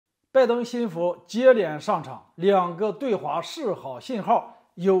拜登心腹接连上场，两个对华示好信号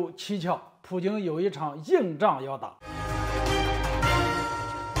有蹊跷，普京有一场硬仗要打。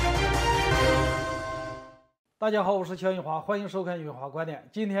大家好，我是肖云华，欢迎收看云华观点。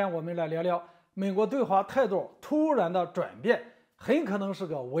今天我们来聊聊美国对华态度突然的转变，很可能是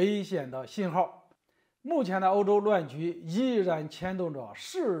个危险的信号。目前的欧洲乱局依然牵动着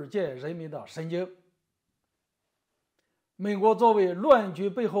世界人民的神经。美国作为乱局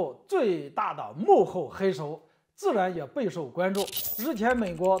背后最大的幕后黑手，自然也备受关注。日前，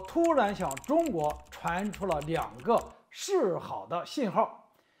美国突然向中国传出了两个示好的信号。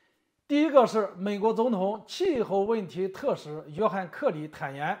第一个是美国总统气候问题特使约翰·克里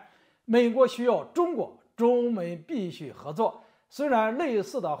坦言，美国需要中国，中美必须合作。虽然类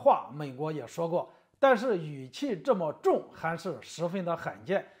似的话美国也说过，但是语气这么重还是十分的罕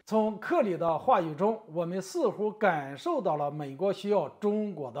见。从克里的话语中，我们似乎感受到了美国需要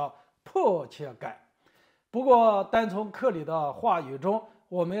中国的迫切感。不过，单从克里的话语中，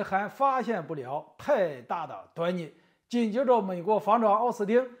我们还发现不了太大的端倪。紧接着，美国防长奥斯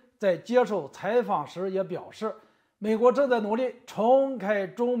汀在接受采访时也表示，美国正在努力重开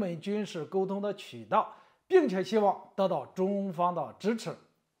中美军事沟通的渠道，并且希望得到中方的支持。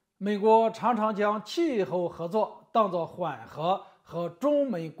美国常常将气候合作当作缓和和中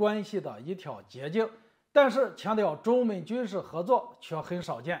美关系的一条捷径，但是强调中美军事合作却很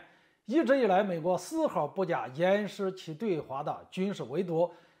少见。一直以来，美国丝毫不加掩饰其对华的军事围堵，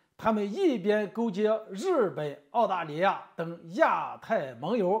他们一边勾结日本、澳大利亚等亚太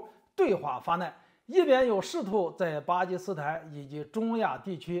盟友对华发难，一边又试图在巴基斯坦以及中亚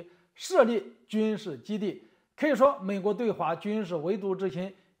地区设立军事基地。可以说，美国对华军事围堵之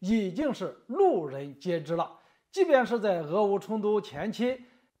心已经是路人皆知了。即便是在俄乌冲突前期，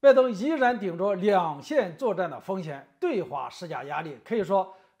拜登依然顶着两线作战的风险对华施加压力。可以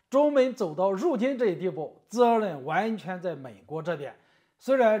说，中美走到如今这一地步，责任完全在美国这边。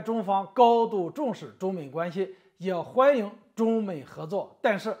虽然中方高度重视中美关系，也欢迎中美合作，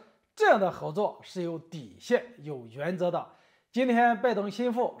但是这样的合作是有底线、有原则的。今天，拜登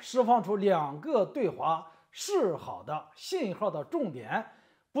心腹释放出两个对华示好的信号的重点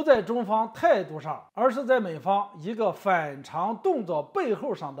不在中方态度上，而是在美方一个反常动作背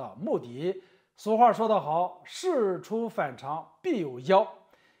后上的目的。俗话说得好，事出反常必有妖。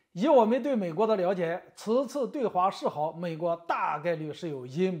以我们对美国的了解，此次对华示好，美国大概率是有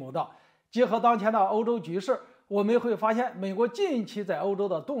阴谋的。结合当前的欧洲局势，我们会发现美国近期在欧洲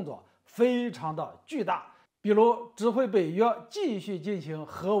的动作非常的巨大，比如指挥北约继续进行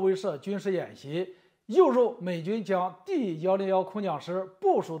核威慑军事演习，诱入美军将D101空降师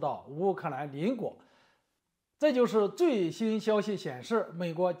部署到乌克兰邻国。这就是最新消息显示，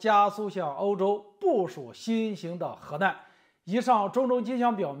美国加速向欧洲部署新型的核弹。以上种种迹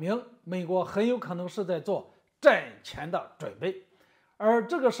象表明，美国很有可能是在做战前的准备。而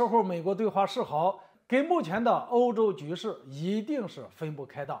这个时候，美国对华示好跟目前的欧洲局势一定是分不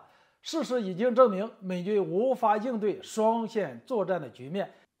开的。事实已经证明，美军无法应对双线作战的局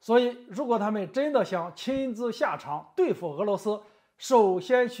面。所以，如果他们真的想亲自下场对付俄罗斯，首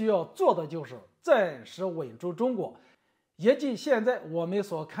先需要做的就是暂时稳住中国，也即现在我们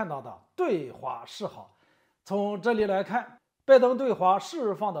所看到的对华示好。从这里来看，拜登对华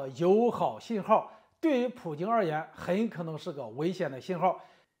释放的友好信号，对于普京而言很可能是个危险的信号。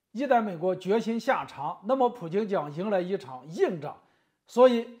一旦美国决心下场，那么普京将迎来一场硬仗。所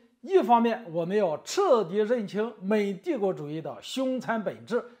以，一方面，我们要彻底认清美帝国主义的凶残本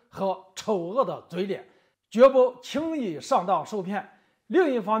质和丑恶的嘴脸，绝不轻易上当受骗。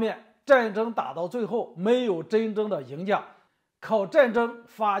另一方面，战争打到最后没有真正的赢家，靠战争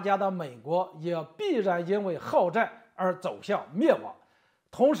发家的美国也必然因为好战而走向灭亡。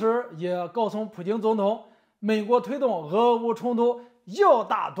同时，也告诉普京总统，美国推动俄乌冲突要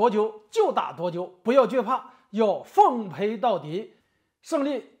打多久就打多久，不要惧怕，要奉陪到底。胜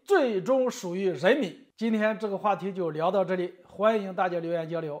利最终属于人民。今天这个话题就聊到这里，欢迎大家留言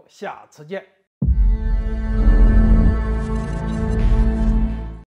交流，下次见。